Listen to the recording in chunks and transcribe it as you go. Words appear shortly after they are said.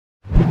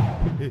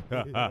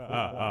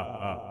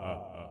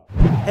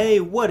Hey,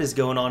 what is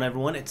going on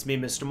everyone? It's me,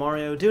 Mr.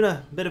 Mario, doing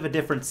a bit of a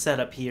different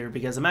setup here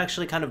because I'm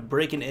actually kind of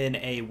breaking in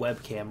a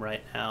webcam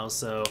right now.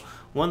 So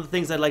one of the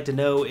things I'd like to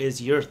know is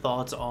your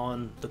thoughts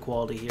on the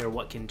quality here,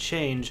 what can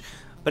change.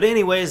 But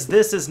anyways,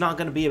 this is not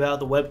going to be about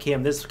the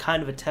webcam. This is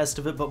kind of a test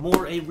of it, but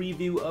more a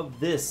review of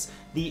this,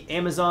 the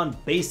Amazon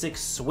Basic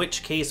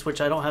Switch Case,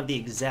 which I don't have the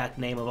exact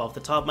name of off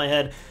the top of my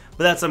head,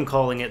 but that's what I'm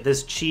calling it,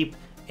 this cheap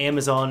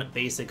Amazon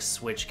Basic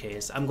Switch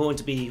Case. I'm going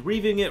to be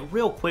reviewing it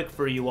real quick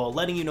for you all,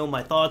 letting you know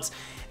my thoughts,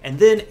 and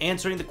then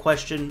answering the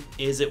question,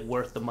 is it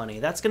worth the money?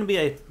 That's going to be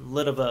a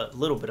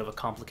little bit of a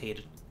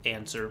complicated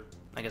answer,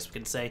 I guess we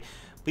can say.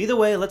 But either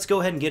way, let's go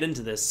ahead and get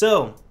into this.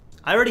 So,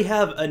 I already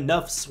have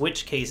enough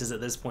Switch cases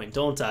at this point,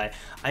 don't I?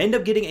 I end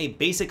up getting a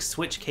basic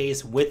Switch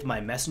case with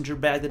my messenger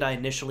bag that I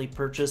initially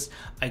purchased.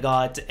 I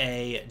got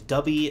a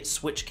DOUBI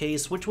Switch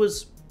case, which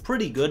was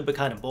pretty good but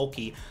kind of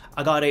bulky.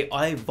 I got a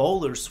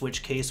iVoler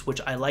Switch case, which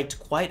I liked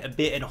quite a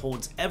bit and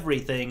holds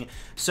everything.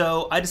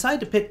 So I decided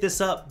to pick this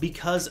up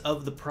because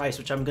of the price,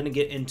 which I'm going to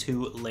get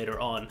into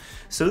later on.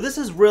 So this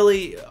is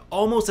really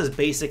almost as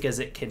basic as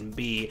it can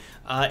be.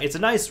 It's a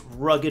nice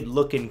rugged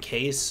looking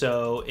case,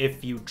 so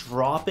if you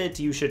drop it,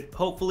 you should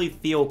hopefully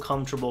feel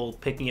comfortable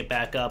picking it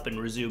back up and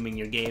resuming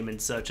your game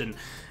and such, and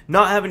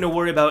not having to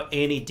worry about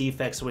any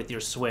defects with your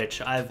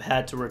Switch. I've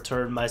had to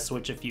return my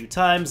Switch a few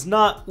times,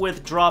 not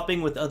with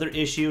dropping, with other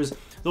issues.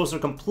 Those are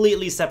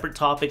completely separate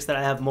topics that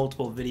I have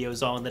multiple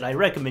videos on that I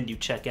recommend you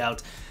check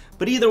out.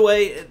 But either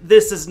way,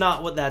 this is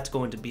not what that's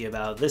going to be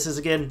about. This is,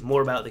 again,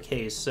 more about the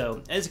case.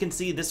 So, as you can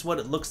see, this is what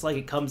it looks like.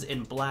 It comes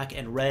in black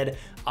and red.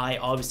 I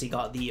obviously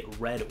got the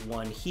red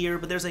one here,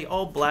 but there's a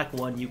all black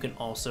one you can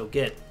also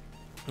get.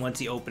 Once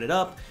you open it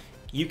up,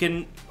 you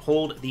can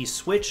hold the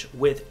Switch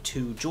with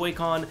 2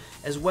 Joy-Con,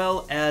 as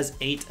well as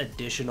 8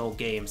 additional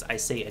games. I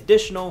say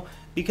additional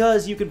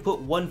because you can put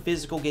 1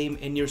 physical game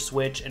in your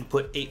Switch and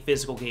put 8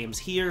 physical games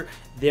here.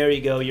 There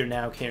you go, you're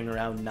now carrying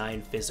around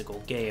 9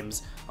 physical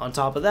games. On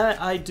top of that,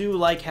 I do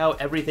like how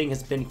everything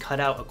has been cut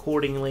out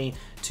accordingly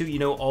to, you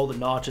know, all the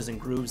notches and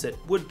grooves that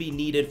would be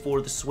needed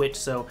for the Switch,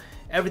 so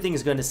everything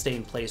is going to stay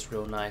in place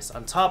real nice.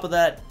 On top of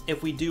that,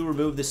 if we do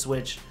remove the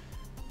Switch,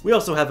 we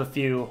also have a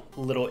few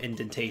little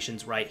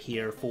indentations right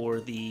here for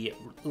the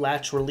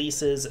latch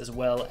releases, as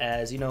well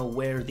as, you know,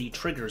 where the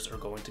triggers are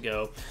going to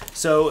go.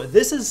 So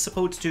this is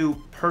supposed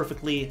to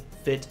perfectly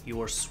fit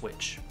your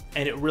Switch,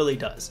 and it really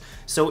does.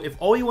 So if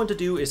all you want to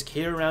do is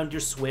carry around your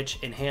Switch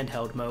in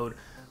handheld mode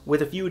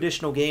with a few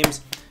additional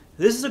games,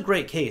 this is a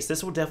great case.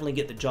 This will definitely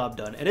get the job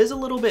done. It is a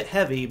little bit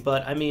heavy,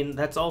 but I mean,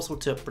 that's also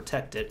to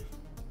protect it.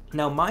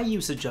 Now, my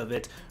usage of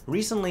it,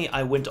 recently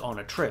I went on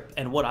a trip,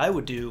 and what I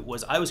would do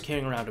was I was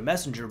carrying around a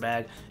messenger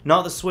bag,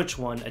 not the Switch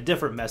one, a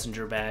different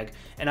messenger bag,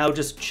 and I would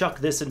just chuck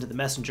this into the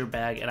messenger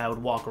bag and I would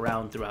walk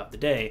around throughout the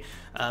day.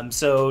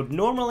 So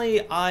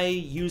normally I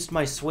used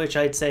my Switch,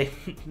 I'd say,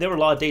 there were a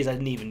lot of days I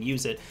didn't even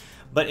use it,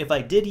 but if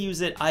I did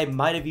use it, I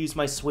might have used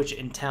my Switch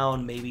in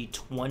town maybe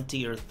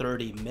 20 or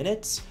 30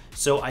 minutes.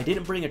 So I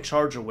didn't bring a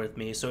charger with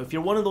me. So if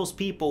you're one of those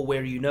people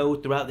where, you know,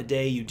 throughout the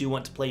day you do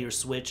want to play your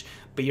Switch,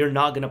 but you're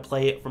not going to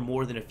play it for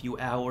more than a few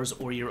hours,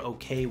 or you're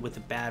okay with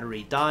the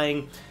battery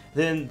dying,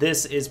 then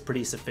this is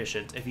pretty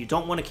sufficient. If you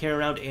don't want to carry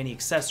around any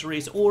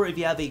accessories, or if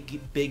you have a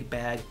big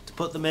bag to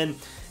put them in,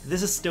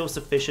 this is still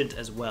sufficient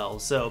as well.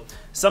 So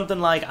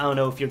something like, I don't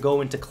know, if you're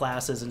going to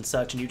classes and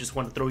such and you just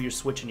want to throw your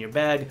Switch in your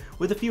bag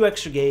with a few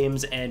extra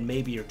games and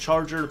maybe your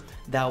charger,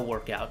 that'll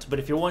work out. But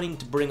if you're wanting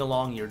to bring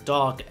along your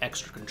dock,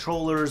 extra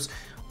controllers,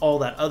 all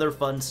that other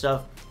fun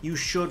stuff, you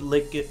should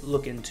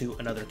look into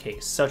another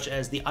case, such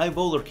as the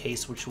iVoler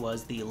case, which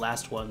was the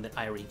last one that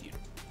I reviewed.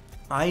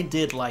 I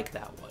did like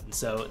that one,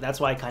 so that's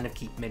why I kind of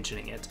keep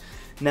mentioning it.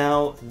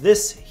 Now,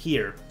 this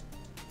here,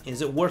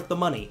 is it worth the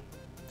money?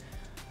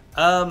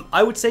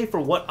 I would say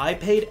for what I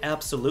paid,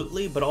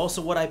 absolutely, but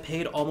also what I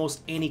paid,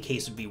 almost any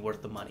case would be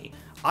worth the money.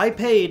 I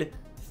paid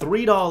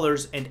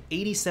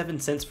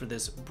 $3.87 for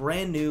this,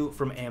 brand new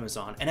from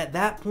Amazon, and at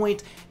that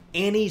point,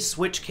 any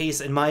Switch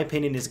case, in my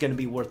opinion, is going to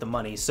be worth the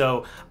money.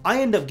 So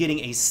I end up getting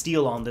a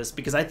steal on this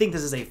because I think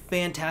this is a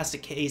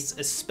fantastic case,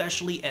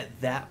 especially at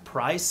that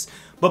price.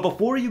 But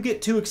before you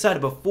get too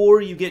excited,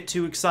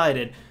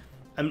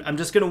 I'm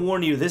just going to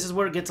warn you, this is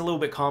where it gets a little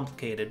bit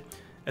complicated.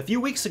 A few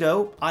weeks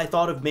ago, I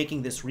thought of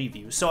making this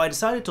review, so I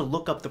decided to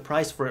look up the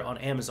price for it on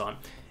Amazon,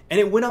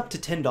 and it went up to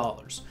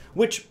 $10,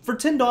 which for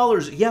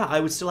 $10, yeah, I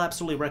would still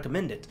absolutely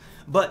recommend it.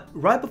 But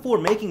right before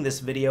making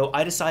this video,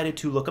 I decided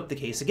to look up the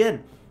case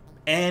again,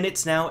 and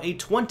it's now a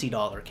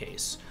 $20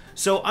 case.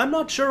 So I'm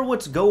not sure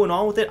what's going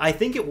on with it. I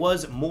think it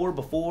was more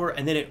before,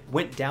 and then it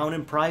went down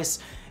in price,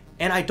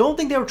 and I don't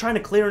think they were trying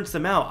to clearance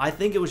them out. I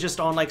think it was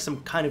just on like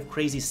some kind of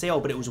crazy sale,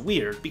 but it was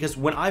weird, because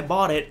when I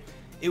bought it,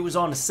 it was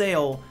on a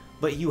sale,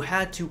 but you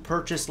had to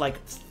purchase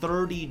like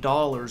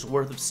 $30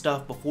 worth of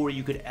stuff before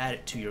you could add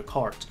it to your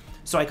cart.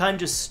 So I kind of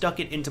just stuck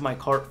it into my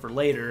cart for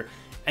later,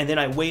 and then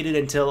I waited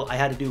until I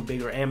had to do a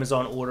bigger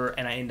Amazon order,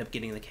 and I ended up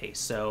getting the case.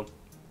 So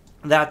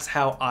That's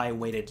how I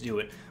waited to do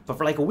it. But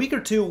for like a week or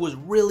two, it was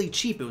really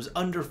cheap. It was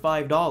under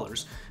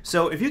 $5.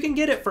 So if you can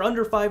get it for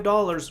under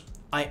 $5,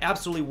 I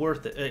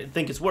absolutely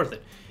think it's worth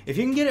it. If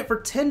you can get it for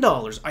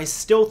 $10, I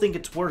still think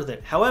it's worth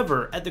it.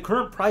 However, at the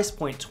current price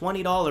point,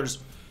 $20,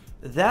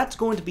 that's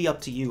going to be up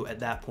to you at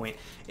that point.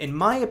 In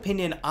my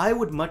opinion, I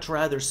would much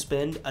rather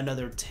spend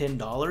another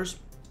 $10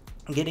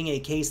 getting a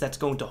case that's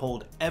going to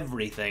hold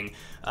everything.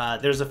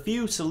 There's a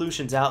few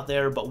solutions out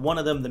there, but one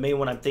of them, the main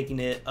one I'm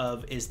thinking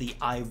of, is the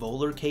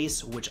iVoler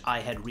case, which I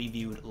had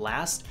reviewed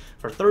last.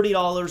 For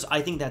 $30,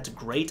 I think that's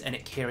great, and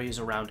it carries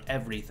around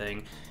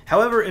everything.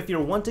 However, if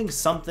you're wanting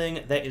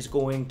something that is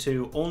going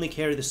to only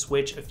carry the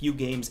Switch a few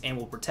games and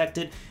will protect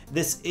it,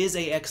 this is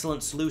an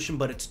excellent solution,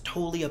 but it's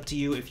totally up to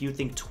you if you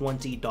think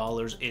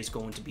 $20 is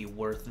going to be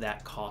worth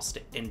that cost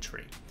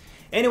entry.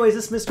 Anyways,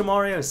 this is Mr.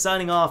 Mario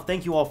signing off.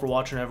 Thank you all for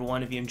watching,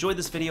 everyone. If you enjoyed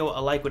this video,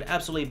 a like would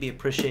absolutely be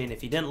appreciated.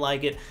 If you didn't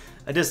like it,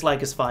 a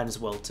dislike is fine as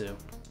well, too.